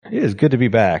It is good to be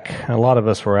back. A lot of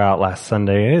us were out last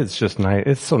Sunday. It's just nice.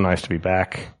 It's so nice to be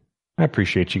back. I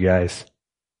appreciate you guys.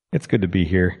 It's good to be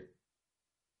here.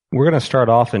 We're going to start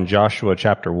off in Joshua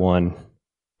chapter 1.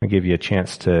 I'll give you a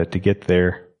chance to get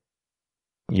there.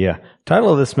 Yeah.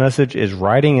 Title of this message is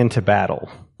Riding into Battle.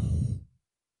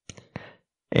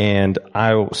 And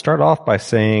I'll start off by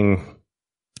saying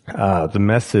the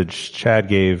message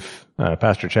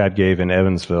Pastor Chad gave in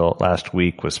Evansville last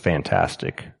week was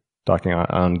fantastic. Talking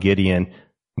on Gideon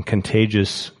and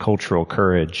contagious cultural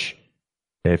courage.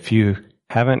 If you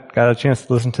haven't got a chance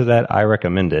to listen to that, I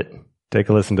recommend it. Take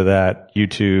a listen to that.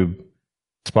 YouTube,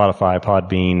 Spotify,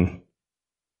 Podbean.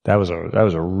 That was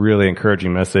a really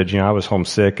encouraging message. I was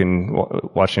homesick and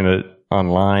watching it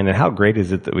online. And how great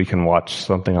is it that we can watch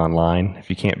something online? If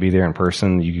you can't be there in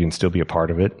person, you can still be a part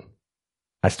of it.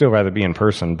 I still rather be in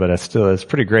person, but it's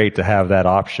pretty great to have that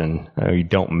option. You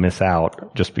don't miss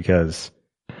out just because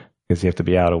you have to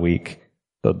be out a week.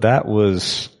 So the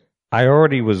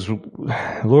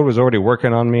Lord was already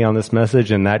working on me on this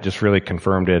message, and that just really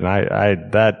confirmed it.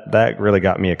 And that really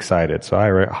got me excited. So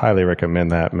I highly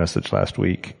recommend that message last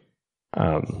week.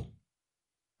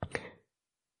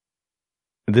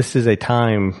 This is a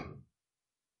time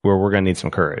where we're going to need some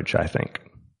courage, I think,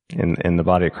 in the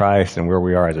body of Christ and where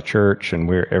we are as a church and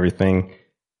where everything.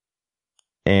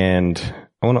 And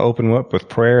I want to open up with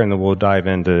prayer, and then we'll dive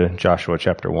into Joshua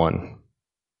chapter 1.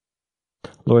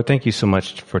 Lord, thank you so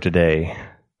much for today.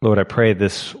 Lord, I pray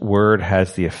this word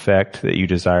has the effect that you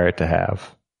desire it to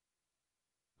have.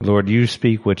 Lord, you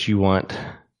speak what you want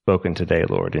spoken today,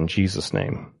 Lord, in Jesus'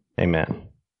 name. Amen.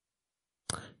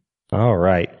 All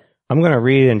right. I'm going to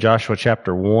read in Joshua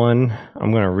chapter 1.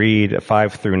 I'm going to read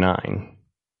 5 through 9.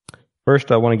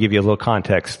 First, I want to give you a little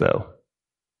context, though.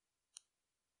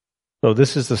 So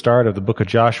this is the start of the book of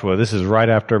Joshua. This is right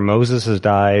after Moses has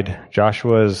died.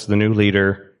 Joshua is the new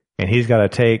leader, and he's got to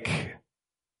take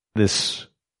this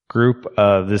group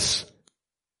of this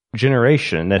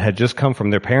generation that had just come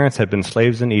from their parents had been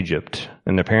slaves in Egypt,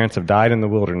 and their parents have died in the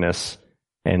wilderness,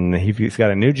 and he's got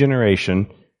a new generation.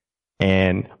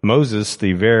 And Moses,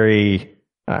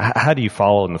 how do you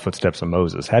follow in the footsteps of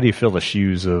Moses? How do you fill the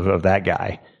shoes of that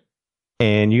guy?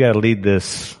 And you got to lead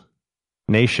this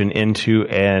nation into,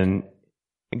 and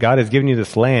God has given you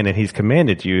this land, and he's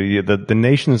commanded you. The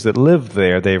nations that live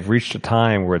there, they've reached a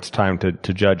time where it's time to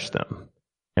judge them.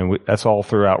 And that's all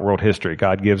throughout world history.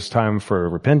 God gives time for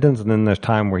repentance, and then there's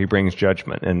time where he brings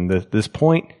judgment. And this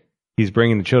point, he's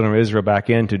bringing the children of Israel back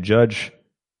in to judge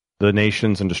the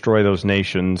nations and destroy those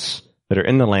nations that are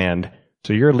in the land.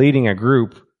 So you're leading a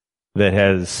group that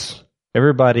has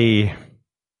everybody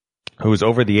who was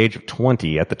over the age of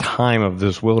 20 at the time of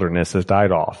this wilderness has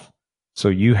died off. So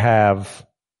you have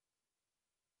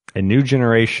a new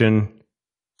generation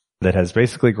that has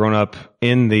basically grown up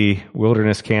in the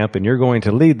wilderness camp, and you're going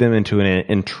to lead them into an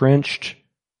entrenched,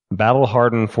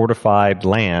 battle-hardened, fortified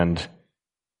land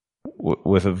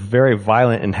with a very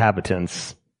violent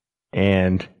inhabitants,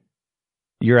 and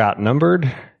you're outnumbered,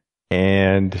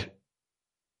 and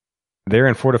they're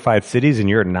in fortified cities, and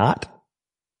you're not.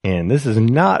 And this is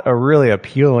not a really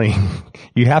appealing,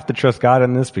 you have to trust God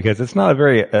in this because it's not a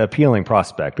very appealing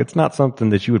prospect. It's not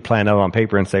something that you would plan out on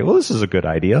paper and say, well, this is a good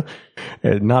idea.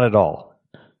 Not at all.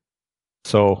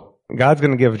 So God's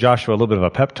going to give Joshua a little bit of a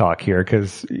pep talk here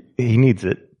because he needs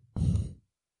it.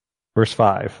 Verse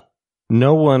 5,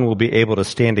 no one will be able to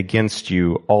stand against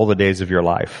you all the days of your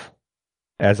life.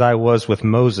 As I was with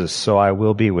Moses, so I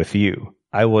will be with you.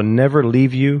 I will never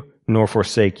leave you nor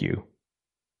forsake you.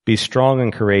 Be strong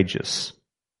and courageous,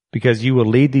 because you will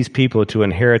lead these people to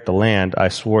inherit the land I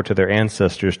swore to their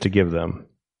ancestors to give them.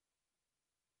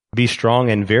 Be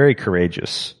strong and very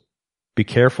courageous. Be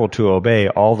careful to obey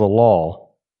all the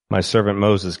law my servant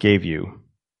Moses gave you.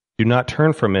 Do not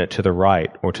turn from it to the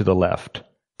right or to the left,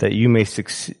 that you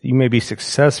may be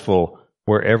successful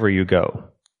wherever you go.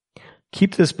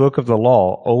 Keep this book of the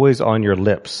law always on your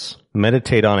lips.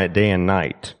 Meditate on it day and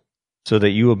night, so that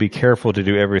you will be careful to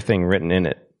do everything written in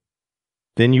it.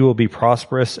 Then you will be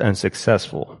prosperous and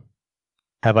successful.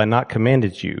 Have I not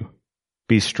commanded you?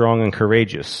 Be strong and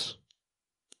courageous.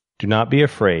 Do not be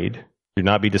afraid. Do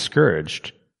not be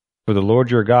discouraged, for the Lord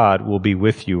your God will be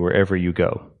with you wherever you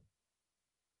go.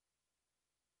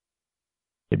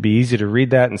 It'd be easy to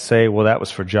read that and say, well, that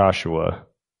was for Joshua.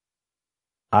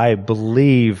 I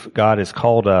believe God has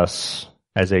called us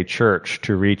as a church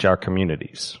to reach our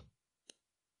communities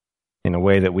in a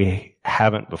way that we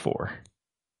haven't before.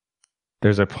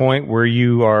 There's a point where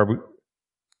you are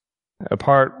a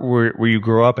part where you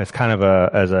grow up as kind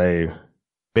of as a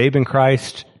babe in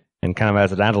Christ, And kind of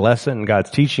as an adolescent, and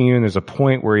God's teaching you, and there's a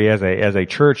point where as a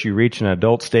church, you reach an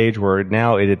adult stage where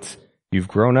now you've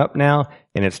grown up now,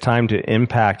 and it's time to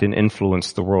impact and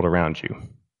influence the world around you.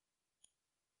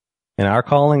 And our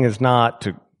calling is not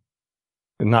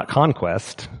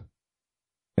conquest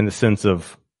in the sense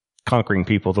of conquering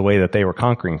people the way that they were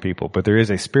conquering people, but there is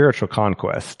a spiritual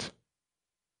conquest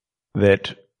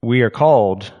that we are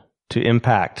called to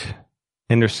impact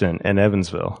Henderson and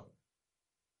Evansville.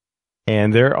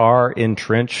 And there are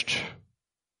entrenched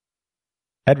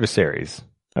adversaries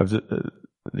of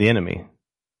the enemy.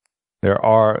 There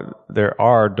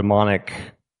are demonic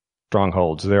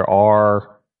strongholds. There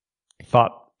are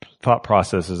thought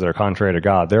processes that are contrary to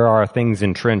God. There are things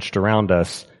entrenched around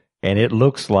us, and it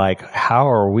looks like, how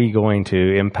are we going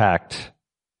to impact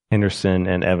Henderson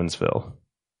and Evansville?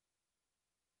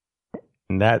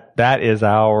 And that is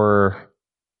our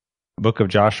Book of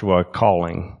Joshua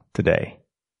calling today.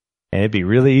 And it'd be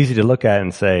really easy to look at it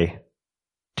and say,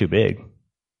 too big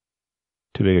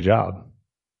a job.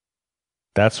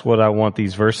 That's what I want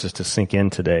these verses to sink in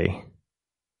today.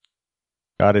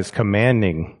 God is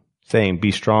commanding, saying,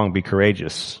 be strong, be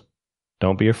courageous.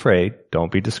 Don't be afraid.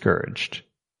 Don't be discouraged.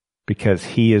 Because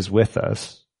He is with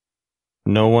us.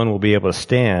 No one will be able to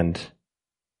stand.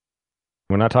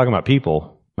 We're not talking about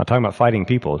people. Not talking about fighting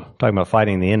people. We're talking about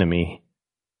fighting the enemy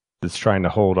that's trying to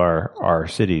hold our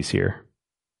cities here.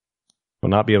 Will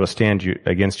not be able to stand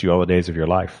against you all the days of your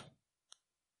life.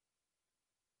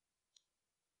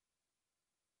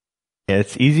 And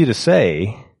it's easy to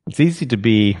say. It's easy to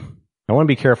be. I want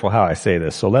to be careful how I say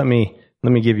this. So let me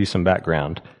give you some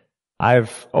background.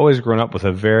 I've always grown up with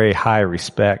a very high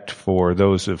respect for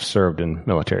those who have served in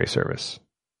military service.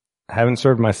 I haven't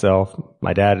served myself.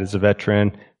 My dad is a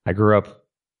veteran. I grew up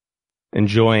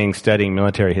enjoying studying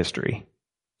military history.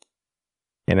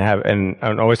 And I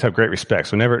always have great respect.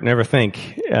 So never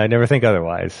think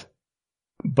otherwise.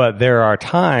 But there are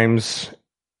times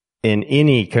in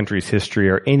any country's history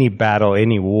or any battle,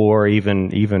 any war,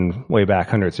 even way back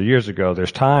hundreds of years ago,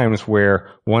 there's times where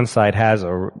one side has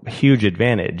a huge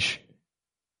advantage.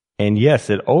 And yes,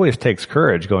 it always takes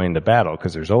courage going into battle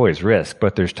because there's always risk.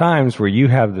 But there's times where you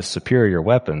have the superior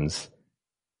weapons,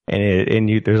 and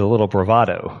there's a little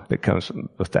bravado that comes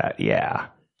with that. Yeah.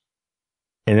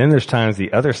 And then there's times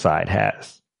the other side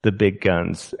has the big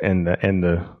guns and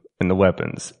the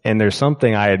weapons. And there's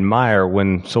something I admire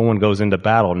when someone goes into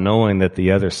battle knowing that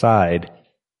the other side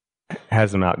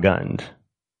has them outgunned.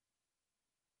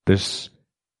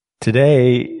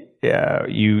 Today,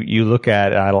 you look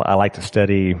at, I like to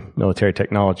study military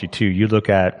technology too. You look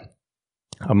at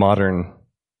a modern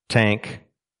tank,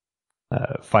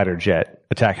 fighter jet,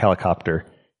 attack helicopter,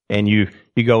 and you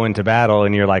go into battle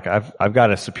and you're like, I've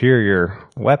got a superior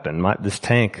weapon. This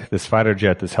tank, this fighter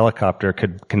jet, this helicopter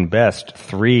can best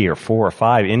 3 or 4 or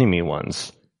 5 enemy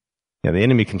ones. The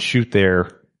enemy can shoot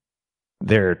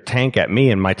their tank at me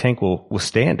and my tank will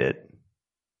withstand it.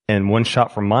 And one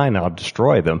shot from mine, I'll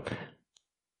destroy them.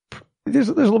 There's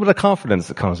a little bit of confidence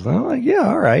that comes with it. I'm like, yeah,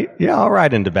 all right. Yeah, I'll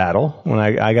ride into battle when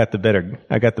I got the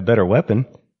better weapon.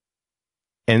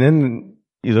 And then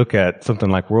you look at something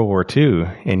like World War II,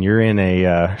 and you're in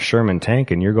a Sherman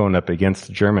tank, and you're going up against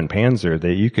the German Panzer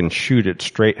that you can shoot it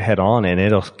straight head on, and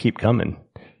it'll keep coming.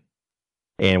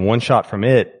 And one shot from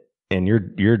it, and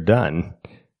you're done.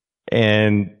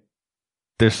 And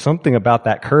there's something about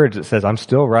that courage that says, I'm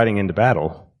still riding into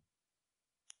battle,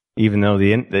 even though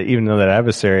that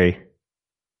adversary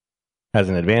has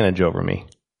an advantage over me.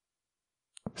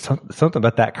 Something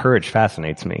about that courage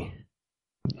fascinates me.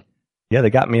 Yeah, they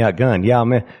got me outgunned. Yeah,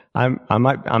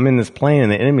 I'm in this plane,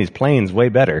 and the enemy's plane's way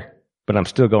better, but I'm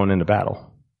still going into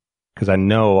battle because I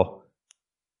know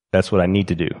that's what I need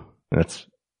to do,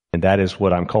 and that is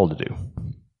what I'm called to do.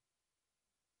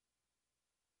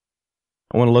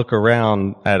 I want to look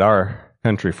around at our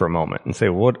country for a moment and say,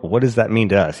 what does that mean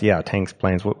to us? Yeah, tanks,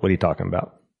 planes. What are you talking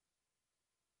about?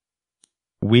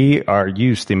 We are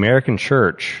used. The American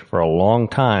church for a long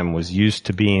time was used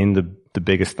to being the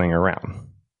biggest thing around.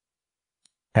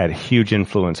 Had huge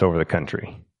influence over the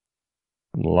country.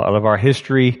 A lot of our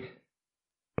history,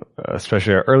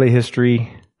 especially our early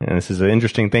history, and this is an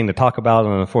interesting thing to talk about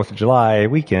on the 4th of July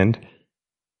weekend,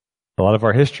 a lot of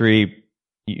our history,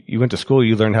 you went to school,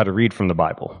 you learned how to read from the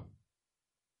Bible.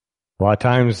 A lot of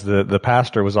times the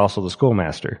pastor was also the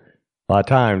schoolmaster. A lot of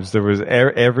times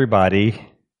everybody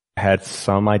had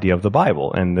some idea of the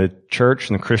Bible, and the church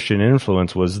and the Christian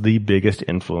influence was the biggest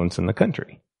influence in the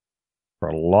country for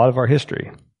a lot of our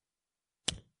history.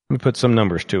 Let me put some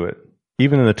numbers to it.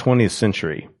 Even in the 20th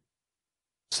century.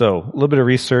 So, a little bit of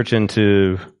research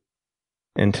into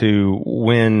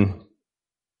when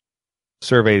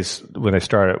surveys, when they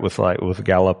started with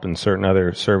Gallup and certain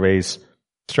other surveys,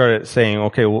 started saying,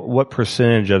 okay, well, what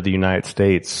percentage of the United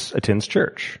States attends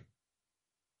church?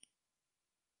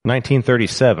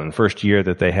 1937, first year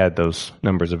that they had those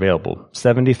numbers available,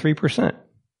 73%.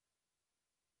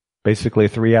 Basically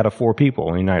 3 out of 4 people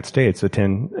in the United States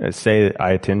say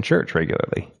I attend church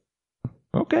regularly.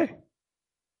 Okay.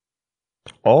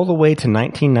 All the way to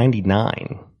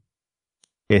 1999,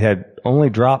 it had only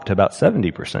dropped to about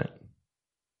 70%.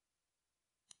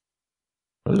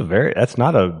 That's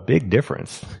not a big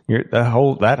difference. That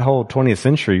whole 20th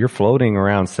century, you're floating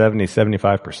around 70,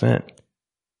 75%.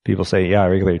 People say, yeah, I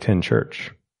regularly attend church.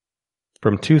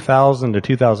 From 2000 to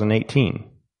 2018,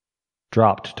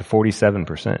 dropped to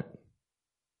 47%.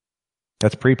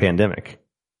 That's pre-pandemic.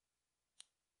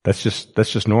 That's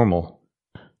just normal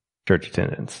church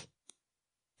attendance.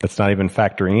 That's not even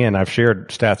factoring in. I've shared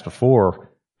stats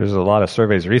before. There's a lot of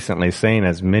surveys recently saying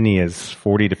as many as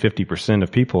 40 to 50%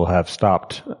 of people have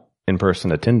stopped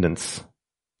in-person attendance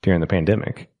during the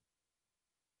pandemic.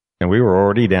 And we were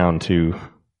already down to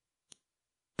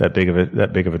that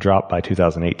big of a drop by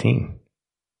 2018.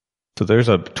 So there's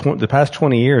the past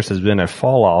 20 years has been a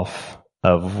fall off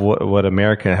of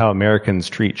how Americans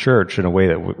treat church in a way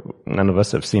that none of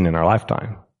us have seen in our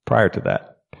lifetime prior to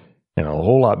that. And a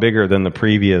whole lot bigger than the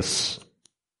previous,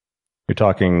 you're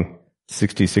talking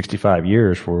 60, 65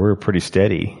 years where we're pretty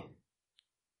steady.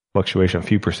 Fluctuation, a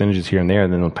few percentages here and there,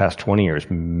 and then the past 20 years,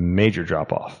 major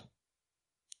drop off.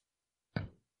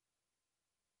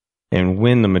 And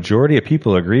when the majority of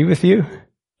people agree with you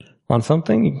on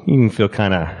something, you can feel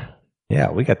kind of, yeah,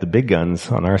 we got the big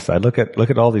guns on our side. Look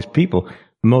at all these people.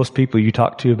 Most people you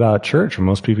talk to about church, or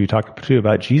most people you talk to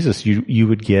about Jesus, you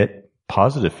would get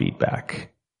positive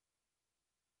feedback.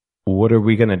 What are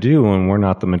we going to do when we're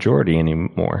not the majority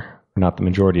anymore? We're not the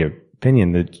majority of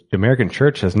opinion. The American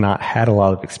church has not had a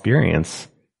lot of experience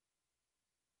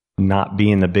not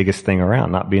being the biggest thing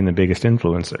around, not being the biggest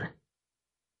influencer.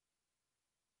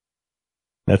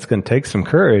 That's going to take some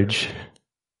courage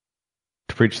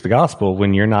to preach the gospel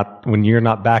when you're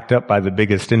not backed up by the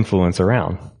biggest influence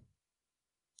around.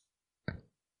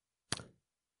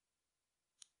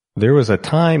 There was a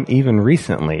time even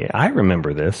recently, I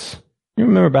remember this. You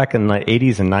remember back in the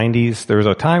 80s and 90s, there was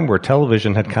a time where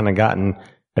television had kind of gotten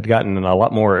a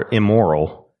lot more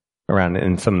immoral around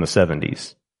in some of the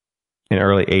 70s and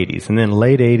early 80s. And then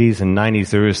late 80s and 90s,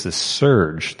 there was this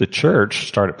surge. The church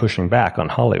started pushing back on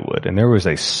Hollywood, and there was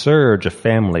a surge of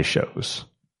family shows.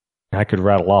 I could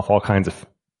rattle off all kinds of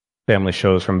family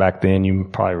shows from back then. You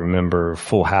probably remember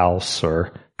Full House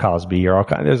or Cosby or all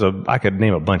kinds. I could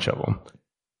name a bunch of them.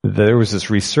 There was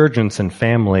this resurgence in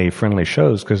family-friendly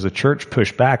shows because the church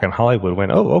pushed back and Hollywood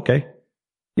went, oh, okay.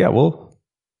 Yeah, well,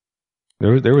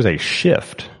 there was a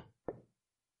shift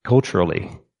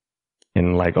culturally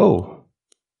in like, oh,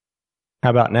 how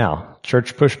about now?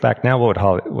 Church pushed back now,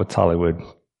 what's Hollywood?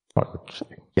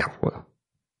 Yeah, well,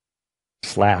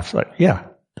 just laughs like, yeah.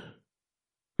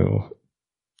 So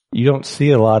you don't see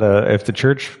a lot of, if the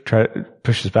church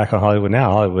pushes back on Hollywood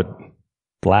now, Hollywood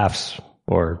laughs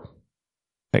or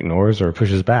ignores or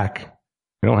pushes back.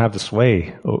 We don't have the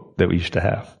sway that we used to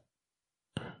have.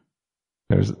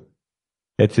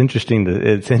 It's interesting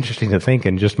to think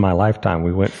in just my lifetime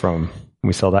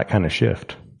we saw that kind of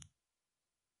shift.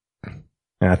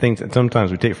 And I think that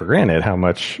sometimes we take for granted how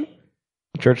much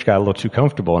the church got a little too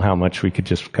comfortable and how much we could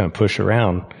just kind of push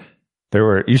around.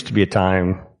 It used to be a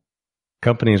time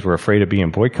companies were afraid of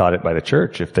being boycotted by the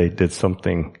church if they did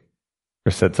something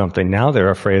or said something. Now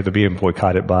they're afraid of being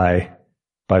boycotted by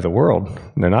the world.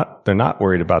 They're not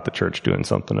worried about the church doing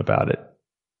something about it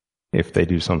if they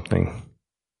do something.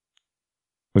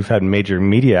 We've had major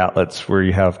media outlets where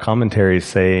you have commentators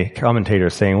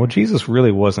saying, well, Jesus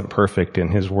really wasn't perfect in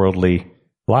his worldly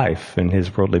life and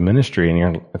his worldly ministry.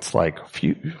 And it's like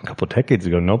a couple of decades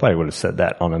ago, nobody would have said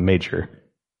that on a major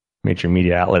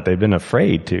media outlet. They've been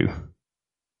afraid to.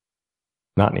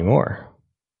 Not anymore.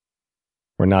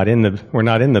 We're not in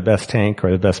the best tank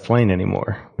or the best plane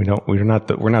anymore. We're not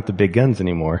the big guns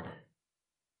anymore.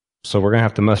 So we're going to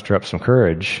have to muster up some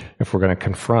courage if we're going to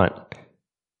confront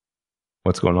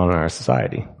what's going on in our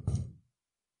society.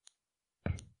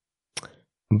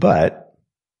 But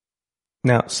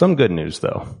now, some good news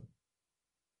though.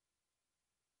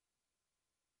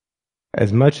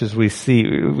 As much as we see,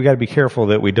 we got to be careful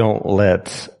that we don't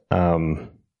let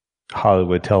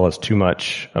Hollywood tell us too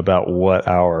much about what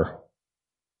our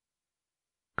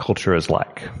culture is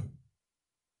like.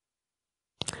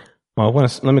 Well,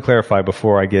 let me clarify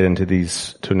before I get into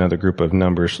to another group of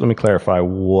numbers. Let me clarify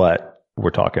what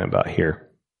we're talking about here.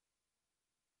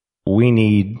 We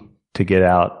need to get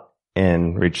out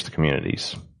and reach the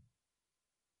communities.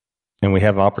 And we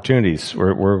have opportunities.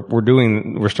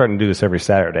 We're starting to do this every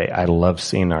Saturday. I love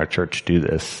seeing our church do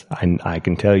this. I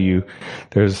can tell you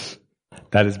that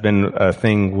has been a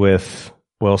thing with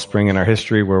Wellspring in our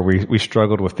history where we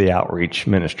struggled with the outreach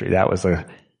ministry. That's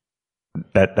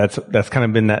kind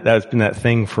of been that's been that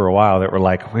thing for a while that we're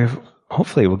like,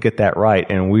 hopefully we'll get that right.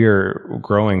 And we're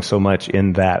growing so much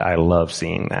in that. I love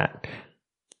seeing that.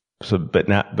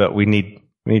 But we need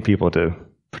people to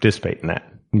participate in that.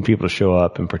 We need people to show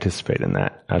up and participate in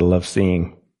that. I love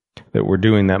seeing that we're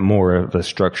doing that more of a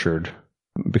structured,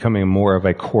 becoming more of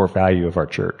a core value of our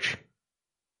church.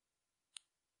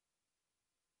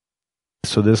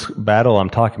 So this battle I'm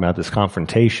talking about, this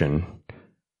confrontation,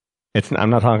 I'm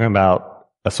not talking about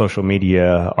a social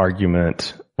media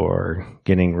argument or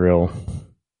getting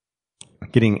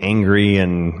angry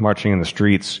and marching in the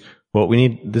streets. What we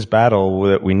need, this battle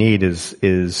that we need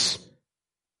is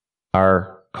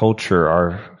our culture,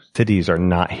 our cities are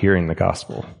not hearing the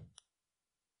gospel.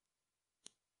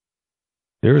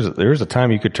 There was a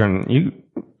time you could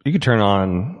turn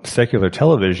on secular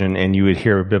television and you would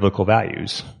hear biblical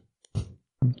values.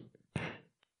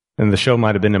 And the show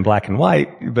might have been in black and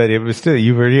white, but it was still,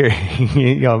 you were here,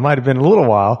 it might have been a little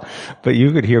while, but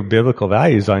you could hear biblical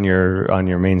values on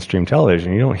your mainstream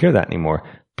television. You don't hear that anymore.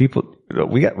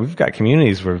 We've got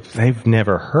communities where they've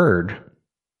never heard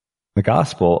the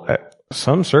gospel.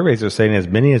 Some surveys are saying as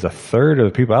many as a third of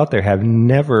the people out there have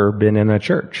never been in a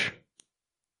church.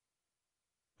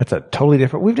 That's a totally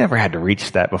different, we've never had to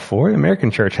reach that before. The American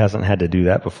church hasn't had to do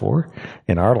that before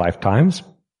in our lifetimes.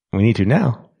 We need to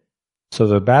now. So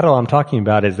the battle I'm talking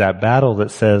about is that battle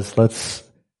that says, let's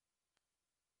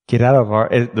get out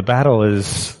of the battle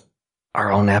is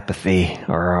our own apathy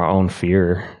or our own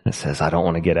fear. It says, I don't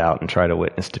want to get out and try to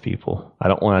witness to people. I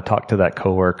don't want to talk to that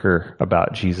coworker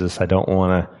about Jesus. I don't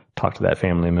want to talk to that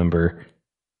family member.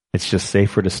 It's just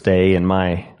safer to stay in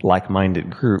my like-minded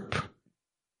group.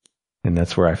 And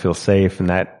that's where I feel safe. And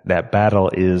that battle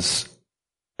is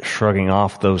shrugging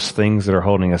off those things that are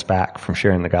holding us back from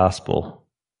sharing the gospel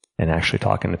and actually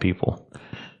talking to people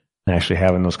and actually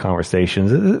having those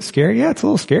conversations. Is it scary? Yeah, it's a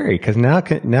little scary because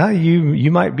now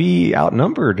you might be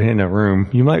outnumbered in a room.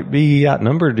 You might be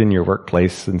outnumbered in your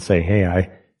workplace and say, hey, I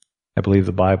believe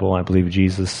the Bible. I believe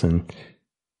Jesus. And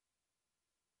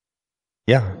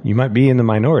yeah, you might be in the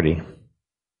minority.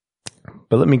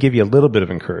 But let me give you a little bit of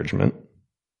encouragement.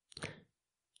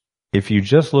 If you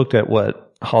just looked at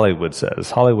what Hollywood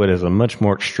says, Hollywood has a much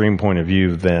more extreme point of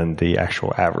view than the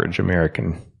actual average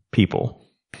American people,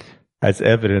 as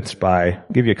evidenced by, I'll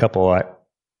give you a couple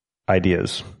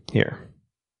ideas here.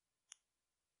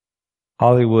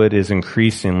 Hollywood is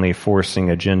increasingly forcing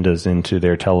agendas into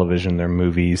their television, their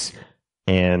movies,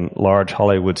 and large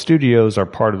Hollywood studios are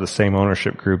part of the same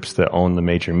ownership groups that own the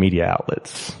major media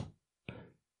outlets,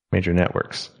 major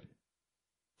networks.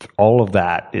 All of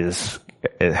that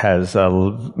it has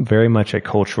very much a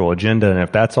cultural agenda, and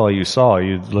if that's all you saw,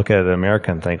 you'd look at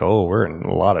America and think, oh, we're in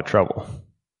a lot of trouble.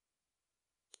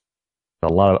 A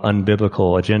lot of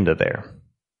unbiblical agenda there.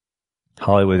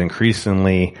 Hollywood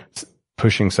increasingly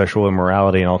pushing sexual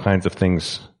immorality and all kinds of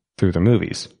things through their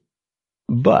movies.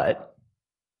 But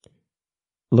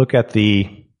look at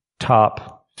the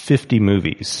top 50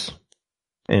 movies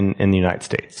in the United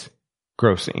States.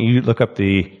 Grossing. You look up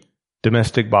the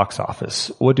domestic box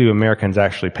office. What do Americans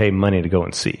actually pay money to go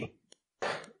and see?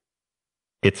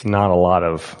 It's not a lot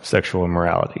of sexual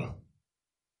immorality.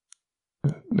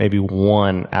 Maybe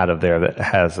one out of there that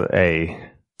has a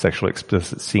sexually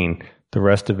explicit scene. The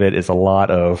rest of it is a lot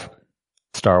of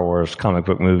Star Wars comic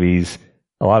book movies,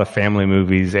 a lot of family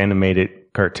movies,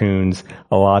 animated cartoons,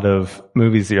 a lot of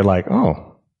movies that you're like,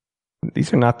 oh,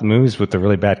 these are not the movies with the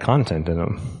really bad content in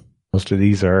them. Most of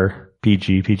these are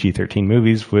PG-13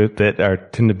 movies that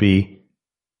tend to be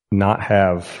not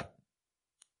have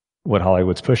what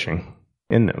Hollywood's pushing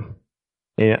in them.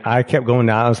 And I kept going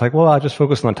down. I was like, well, I'll just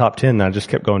focus on the top 10. And I just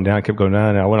kept going down,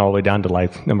 and I went all the way down to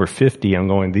like number 50. I'm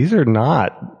going, these are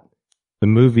not the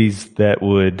movies that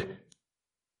would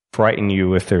frighten you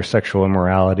with their sexual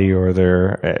immorality or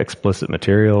their explicit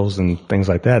materials and things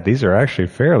like that. These are actually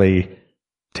fairly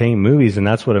tame movies, and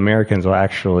that's what Americans will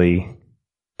actually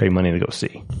pay money to go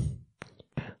see.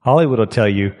 Hollywood will tell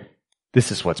you,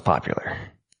 this is what's popular.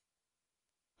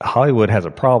 Hollywood has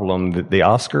a problem that the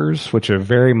Oscars, which are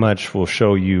very much will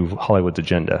show you Hollywood's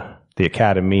agenda. The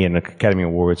Academy and the Academy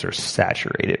Awards are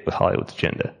saturated with Hollywood's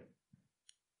agenda.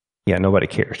 Yeah, nobody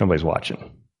cares. Nobody's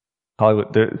watching.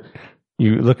 Hollywood,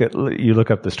 you look up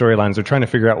the storylines. They're trying to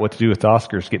figure out what to do with the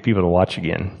Oscars to get people to watch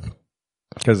again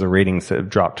because the ratings have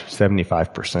dropped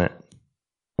 75%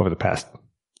 over the past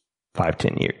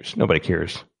 5-10 years. Nobody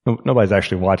cares. Nobody's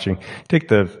actually watching. Take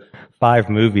the 5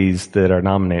 movies that are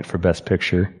nominated for Best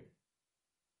Picture.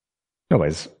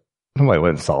 Nobody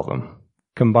wouldn't solve them.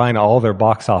 Combine all their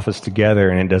box office together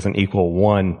and it doesn't equal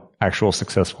one actual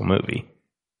successful movie.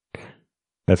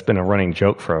 That's been a running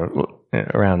joke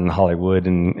around Hollywood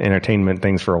and entertainment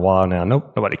things for a while now.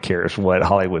 Nobody cares what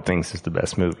Hollywood thinks is the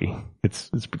best movie. It's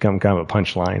become kind of a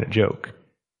punchline, a joke.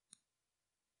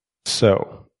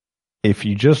 So, if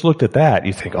you just looked at that,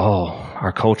 you think, oh,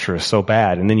 our culture is so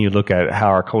bad. And then you look at how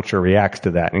our culture reacts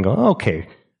to that and go, okay,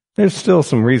 there's still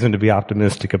some reason to be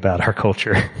optimistic about our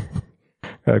culture.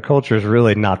 Our culture is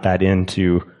really not that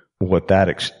into what that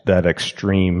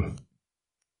extreme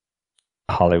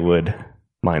Hollywood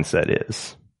mindset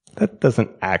is. That doesn't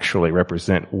actually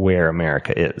represent where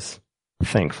America is,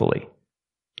 thankfully.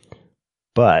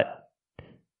 But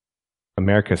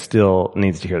America still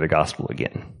needs to hear the gospel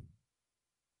again.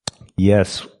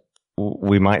 Yes,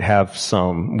 we might have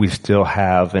we still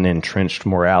have an entrenched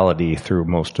morality through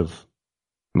most of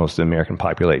the American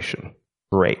population.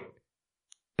 Great.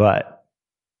 But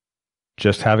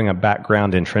just having a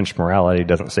background in entrenched morality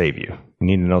doesn't save you.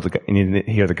 You need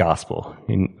to hear the gospel.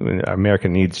 America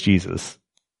needs Jesus.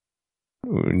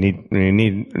 We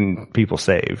need people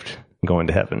saved, going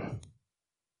to heaven.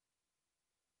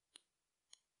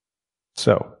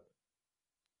 So,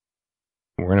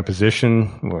 we're in a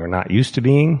position we're not used to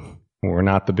being. We're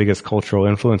not the biggest cultural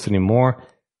influence anymore.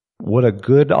 What a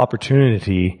good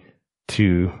opportunity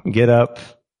to get up,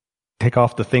 take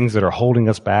off the things that are holding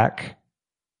us back,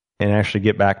 and actually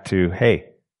get back to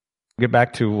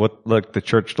what the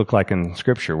church looked like in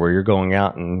Scripture, where you're going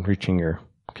out and reaching your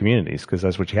communities, because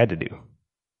that's what you had to do.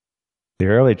 The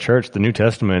early church, the New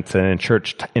Testament, and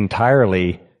church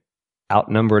entirely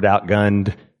outnumbered,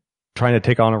 outgunned, trying to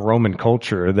take on a Roman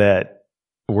culture that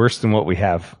worse than what we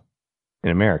have in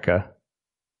America,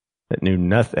 that knew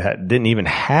nothing, didn't even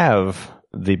have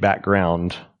the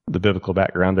background, the biblical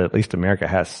background, that at least America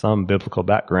has some biblical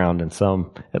background and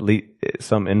at least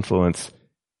some influence.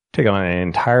 Take on an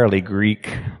entirely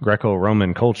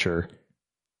Greco-Roman culture,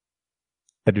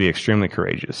 had to be extremely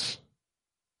courageous.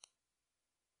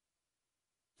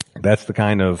 That's the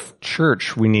kind of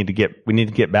church we need to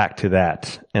get back to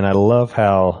that. And I love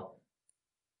how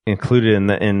included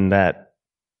in that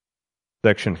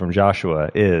section from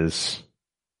Joshua is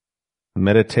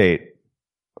meditate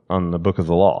on the book of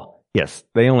the law. Yes,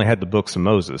 they only had the books of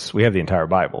Moses. We have the entire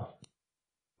Bible.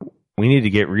 We need to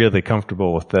get really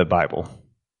comfortable with the Bible.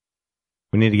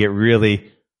 We need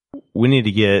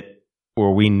to get where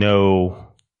we know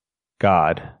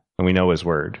God and we know His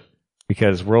Word,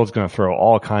 because the world's going to throw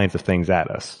all kinds of things at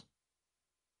us,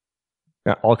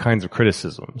 all kinds of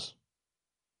criticisms.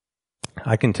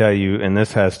 I can tell you, and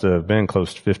this has to have been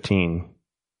close to 15,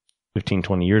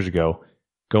 20 years ago,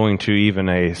 going to even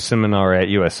a seminar at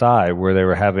USI where they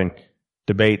were having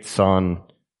debates on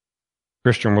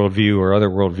Christian worldview or other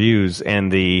worldviews,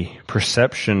 and the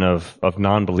perception of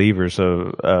non-believers,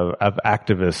 of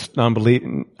activists,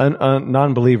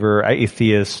 non-believer,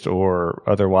 atheist, or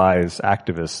otherwise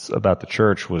activists about the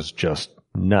church was just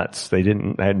nuts. They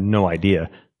had no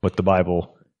idea what the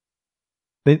Bible.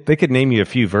 They could name you a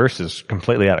few verses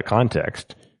completely out of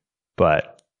context,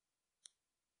 but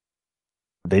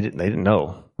they didn't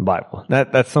know the Bible.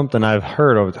 That's something I've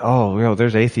heard of. Oh,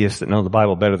 there's atheists that know the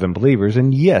Bible better than believers,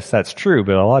 and yes, that's true.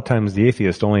 But a lot of times the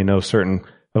atheists have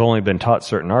only been taught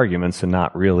certain arguments and they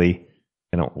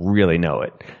don't really know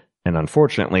it. And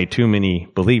unfortunately, too many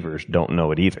believers don't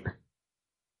know it either.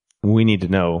 We need to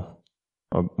know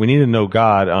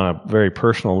God on a very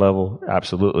personal level,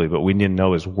 absolutely, but we need to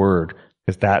know His Word,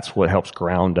 because that's what helps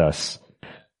ground us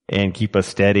and keep us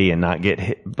steady and not get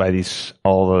hit by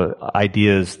all the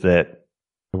ideas that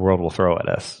the world will throw at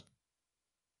us.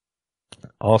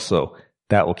 Also,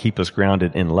 that will keep us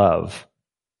grounded in love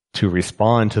to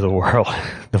respond to the world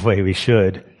the way we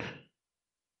should.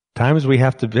 Times we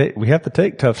have to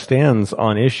take tough stands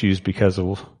on issues because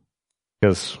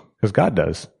God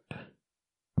does.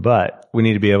 But we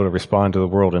need to be able to respond to the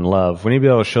world in love. We need to be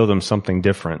able to show them something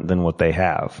different than what they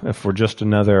have. If we're just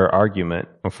another argument,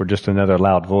 if we're just another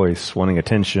loud voice wanting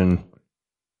attention,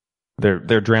 they're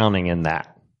drowning in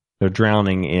that. They're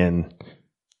drowning in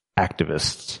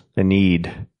activists that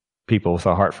need people with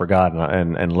a heart for God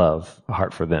and love, a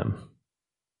heart for them.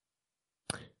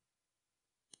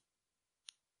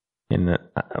 And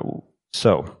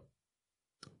so,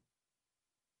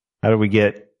 how do we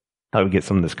get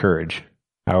some of this courage?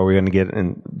 How are we going to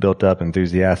get built up,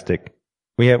 enthusiastic?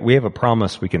 We have a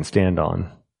promise we can stand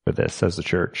on for this as a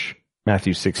church.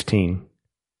 Matthew 16.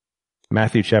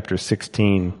 Matthew chapter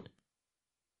 16,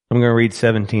 I'm going to read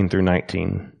 17 through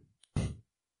 19.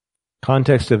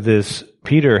 Context of this,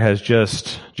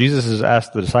 Jesus has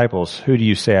asked the disciples, who do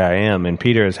you say I am? And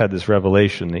Peter has had this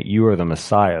revelation that you are the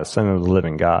Messiah, Son of the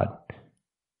living God.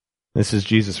 This is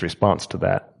Jesus' response to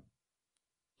that.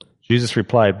 Jesus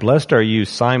replied, blessed are you,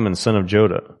 Simon, son of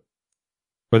Jonah,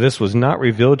 for this was not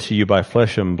revealed to you by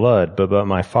flesh and blood, but by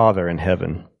my Father in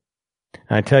heaven.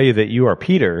 And I tell you that you are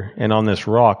Peter, and on this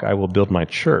rock I will build my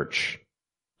church,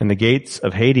 and the gates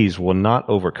of Hades will not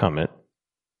overcome it.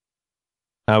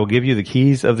 I will give you the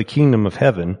keys of the kingdom of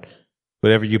heaven.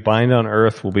 Whatever you bind on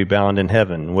earth will be bound in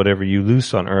heaven. Whatever you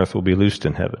loose on earth will be loosed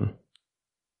in heaven.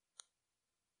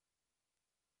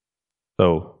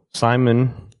 So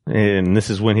Simon, and this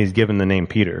is when he's given the name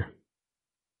Peter.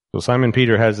 So Simon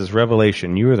Peter has this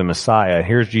revelation. You are the Messiah.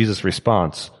 Here's Jesus'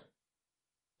 response.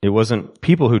 It wasn't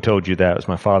people who told you that. It was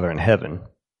my Father in heaven.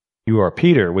 You are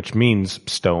Peter, which means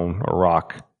stone or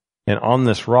rock. And on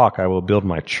this rock I will build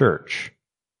my church.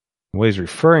 What he's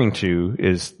referring to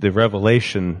is the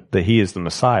revelation that he is the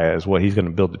Messiah is what he's going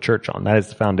to build the church on. That is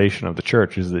the foundation of the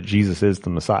church, is that Jesus is the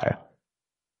Messiah.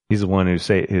 He's the one who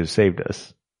saved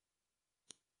us.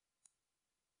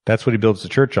 That's what he builds the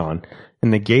church on.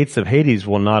 And the gates of Hades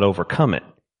will not overcome it.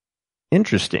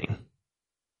 Interesting.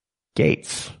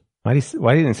 Gates. Why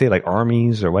didn't he say like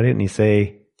armies, or why didn't he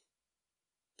say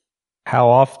how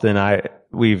often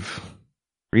we've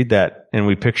read that and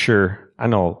we picture, I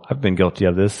know I've been guilty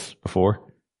of this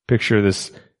before. Picture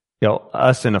this,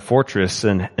 us in a fortress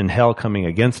and hell coming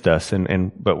against us,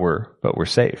 but we're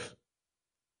safe.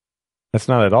 That's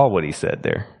not at all what he said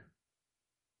there.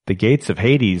 The gates of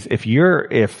Hades. If you're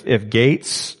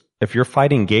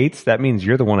fighting gates, that means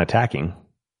you're the one attacking.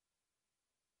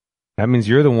 That means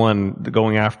you're the one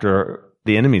going after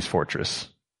the enemy's fortress.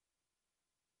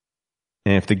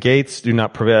 And if the gates do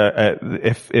not prevail,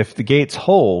 if the gates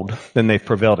hold, then they've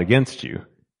prevailed against you. And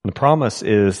the promise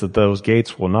is that those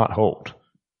gates will not hold.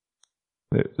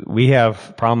 We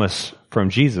have promise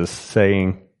from Jesus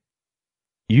saying,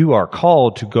 you are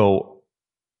called to go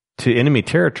to enemy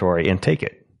territory and take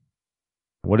it.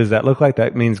 What does that look like?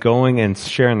 That means going and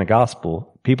sharing the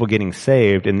gospel, people getting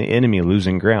saved, and the enemy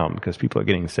losing ground because people are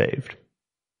getting saved.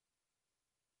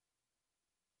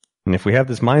 And if we have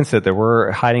this mindset that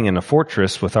we're hiding in a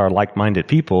fortress with our like-minded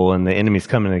people and the enemy's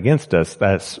coming against us,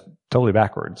 that's totally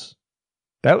backwards.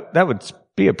 That would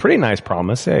be a pretty nice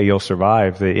promise. Hey, you'll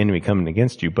survive the enemy coming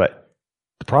against you. But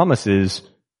the promise is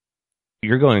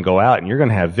you're going to go out and you're going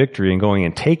to have victory in going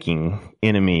and taking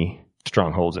enemy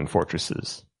strongholds and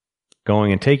fortresses.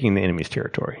 Going and taking the enemy's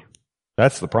territory.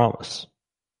 That's the promise.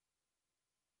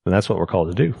 And that's what we're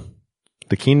called to do.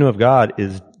 The kingdom of God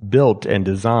is built and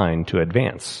designed to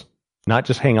advance. Not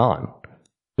just hang on,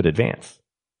 but advance.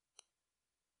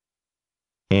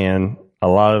 And a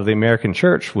lot of the American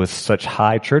church, with such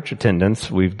high church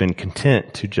attendance, we've been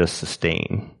content to just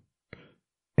sustain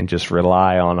and just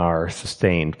rely on our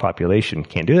sustained population.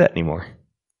 Can't do that anymore.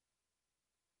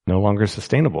 No longer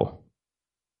sustainable.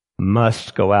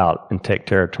 Must go out and take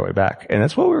territory back. And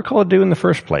that's what we were called to do in the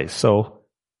first place. So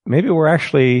maybe we're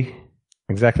actually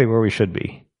exactly where we should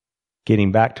be.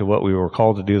 Getting back to what we were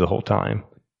called to do the whole time.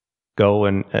 Go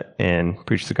and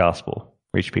preach the gospel.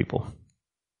 Reach people.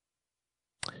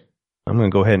 I'm going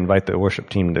to go ahead and invite the worship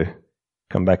team to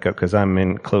come back up because I'm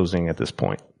in closing at this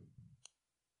point.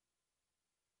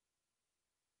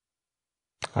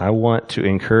 I want to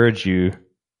encourage you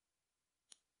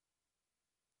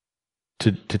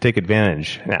to take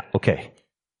advantage. Now, okay,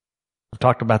 we've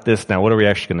talked about this. Now, what are we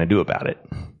actually going to do about it?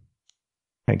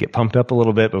 I get pumped up a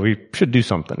little bit, but we should do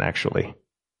something, actually.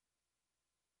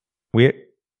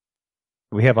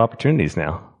 We have opportunities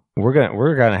now. We're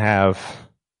gonna have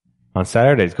on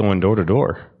Saturdays going door to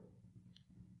door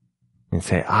and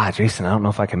say, Jason, I don't know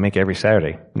if I can make every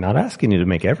Saturday. I'm not asking you to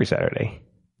make every Saturday.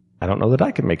 I don't know that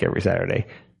I can make every Saturday.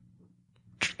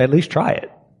 At least try it.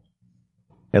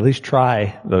 At least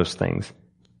try those things.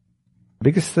 The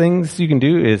biggest things you can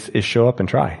do is show up and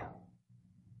try.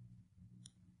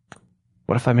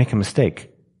 What if I make a mistake?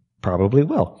 Probably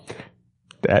will.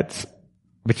 But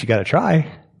you got to try.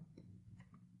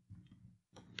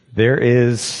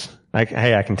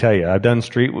 I can tell you, I've done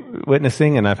street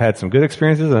witnessing and I've had some good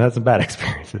experiences and I've had some bad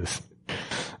experiences.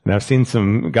 And I've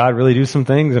seen God really do some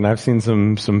things, and I've seen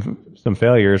some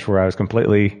failures where I was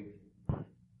completely,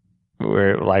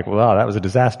 wow, that was a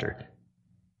disaster.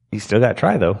 You still got to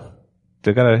try though.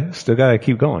 Still got to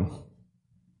keep going.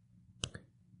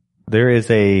 There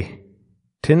is a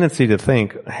tendency to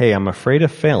think, hey, I'm afraid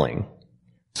of failing.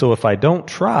 So if I don't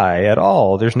try at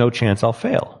all, there's no chance I'll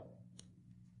fail.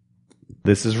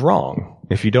 This is wrong.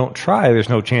 If you don't try, there's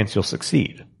no chance you'll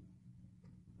succeed.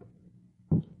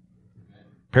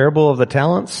 parable of the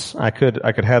talents, I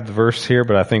could have the verse here,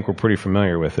 but I think we're pretty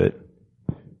familiar with it.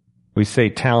 We say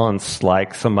talents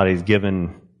like somebody's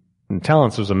given, and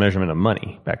talents was a measurement of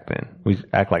money back then. We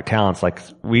act like talents, like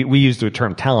we use the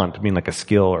term talent to mean like a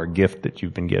skill or a gift that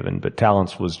you've been given, but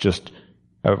talents was just,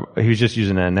 he was just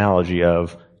using an analogy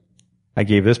of, I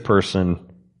gave this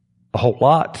person a whole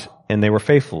lot and they were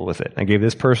faithful with it. I gave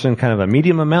this person kind of a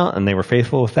medium amount and they were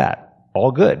faithful with that.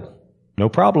 All good. No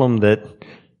problem that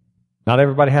not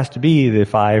everybody has to be the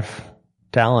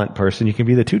 5-talent person. You can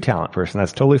be the 2-talent person.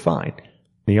 That's totally fine.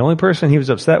 The only person he was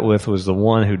upset with was the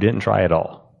one who didn't try at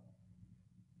all.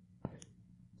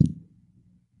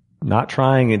 Not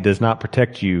trying, it does not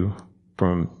protect you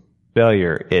from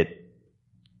failure. It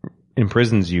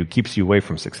imprisons you, keeps you away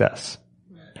from success.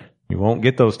 You won't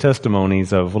get those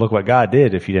testimonies of, well, look what God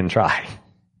did if you didn't try.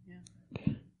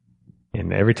 Yeah.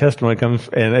 And every testimony,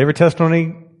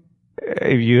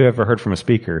 if you ever heard from a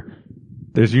speaker,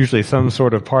 there's usually some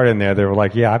sort of part in there that were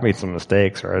like, yeah, I made some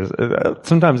mistakes, or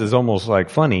sometimes it's almost like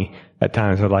funny at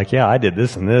times. They're like, yeah, I did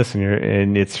this and this,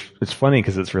 and it's funny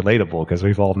because it's relatable because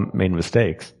we've all made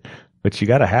mistakes. But you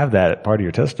got to have that part of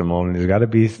your testimony. There's got to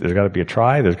be a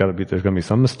try. There's going to be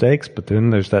some mistakes, but then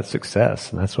there's that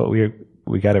success, and that's what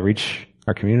we got to reach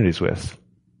our communities with.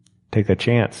 Take that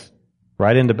chance,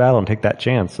 ride into battle, and take that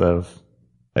chance of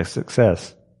a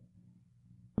success.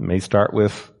 It may start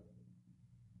with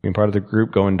being part of the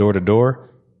group, going door to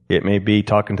door. It may be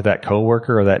talking to that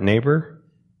coworker or that neighbor.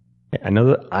 I know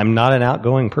that I'm not an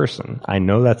outgoing person. I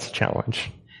know that's a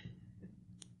challenge.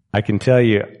 I can tell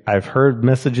you, I've heard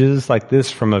messages like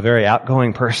this from a very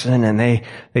outgoing person, and they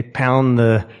pound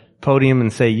the podium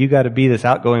and say, you got to be this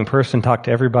outgoing person, talk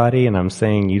to everybody. And I'm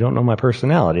saying, you don't know my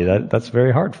personality. That's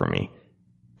very hard for me.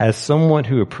 As someone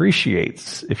who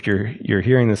appreciates, if you're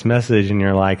hearing this message and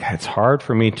you're like, it's hard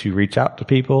for me to reach out to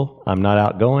people, I'm not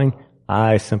outgoing,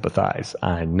 I sympathize.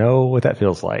 I know what that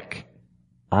feels like.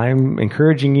 I'm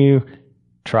encouraging you,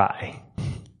 try.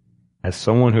 As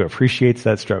someone who appreciates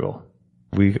that struggle,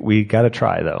 we got to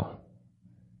try though.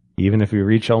 Even if we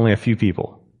reach only a few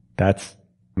people,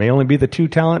 may only be the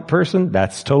 2-talent person,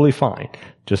 that's totally fine.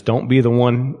 Just don't be the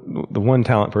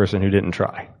 1-talent person who didn't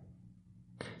try.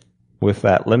 With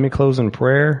that, let me close in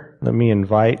prayer. Let me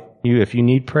invite you, if you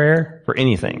need prayer for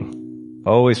anything,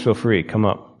 always feel free. Come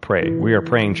up, pray. We are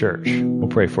praying church. We'll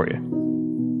pray for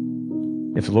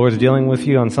you. If the Lord's dealing with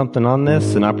you on something on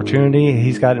this, an opportunity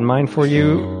He's got in mind for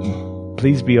you,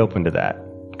 please be open to that.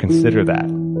 Consider that.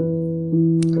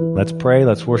 Let's pray.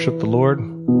 Let's worship the Lord.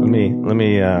 Let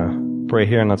me pray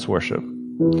here and let's worship.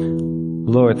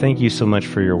 Lord, thank you so much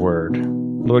for your word.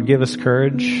 Lord, give us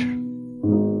courage.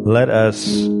 Let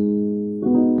us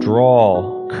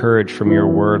draw courage from your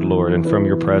word, Lord, and from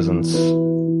your presence.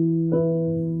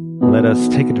 Let us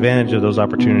take advantage of those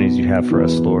opportunities you have for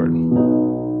us, Lord.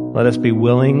 Let us be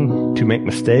willing to make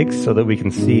mistakes so that we can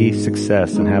see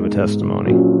success and have a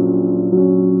testimony.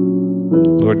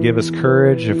 Lord, give us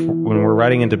courage when we're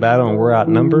riding into battle and we're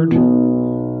outnumbered.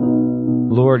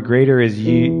 Lord, greater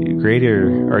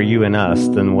are you in us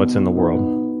than what's in the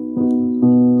world.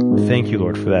 Thank you,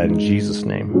 Lord, for that in Jesus'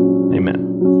 name. Amen.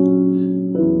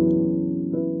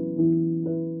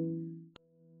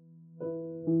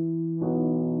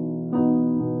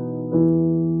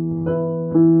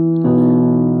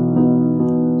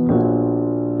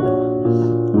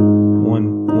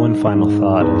 Final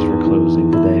thought as we're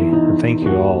closing today. And thank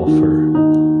you all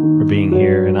for being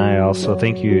here. And I also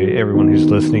thank you everyone who's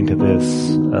listening to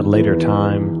this at a later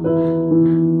time.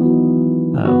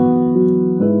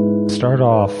 Start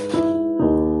off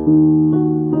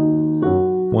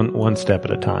one step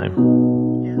at a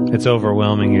time. It's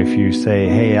overwhelming if you say,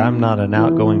 hey, I'm not an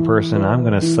outgoing person. I'm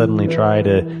going to suddenly try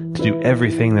to do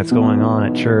everything that's going on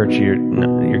at church. You're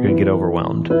going to get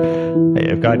overwhelmed.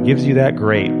 If God gives you that,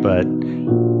 great, but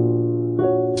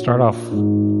start off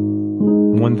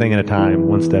one thing at a time,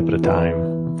 one step at a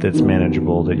time that's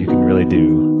manageable, that you can really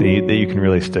do, that you can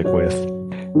really stick with.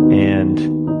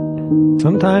 And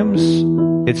sometimes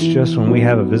it's just when we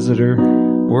have a visitor,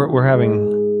 we're having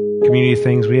community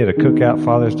things. We had a cookout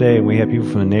Father's Day and we had people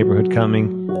from the neighborhood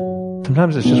coming.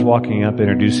 Sometimes it's just walking up,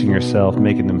 introducing yourself,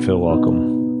 making them feel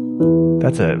welcome.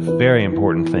 That's a very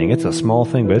important thing. It's a small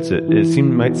thing, but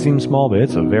might seem small, but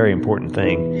it's a very important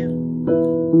thing.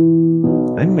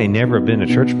 They may never have been to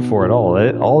church before at all.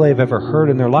 All they've ever heard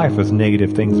in their life was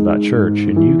negative things about church,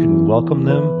 and you can welcome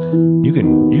them. You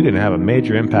can have a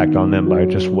major impact on them by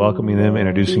just welcoming them,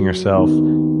 introducing yourself.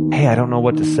 Hey, I don't know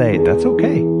what to say. That's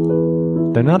okay.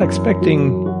 They're not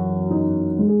expecting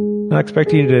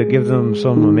you to give them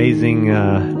some amazing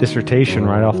dissertation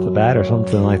right off the bat or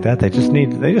something like that. They just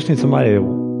need somebody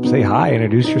to say hi,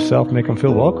 introduce yourself, make them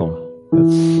feel welcome.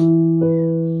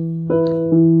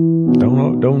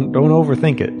 Don't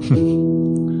overthink it.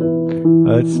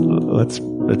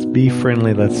 Let's be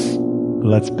friendly.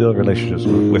 Let's build relationships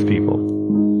with people.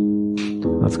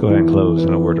 Let's go ahead and close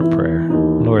in a word of prayer.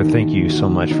 Lord, thank you so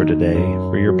much for today,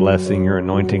 for your blessing, your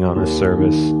anointing on this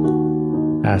service.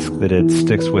 Ask that it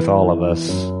sticks with all of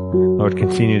us. Lord,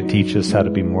 continue to teach us how to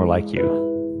be more like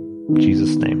you. In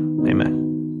Jesus' name, amen.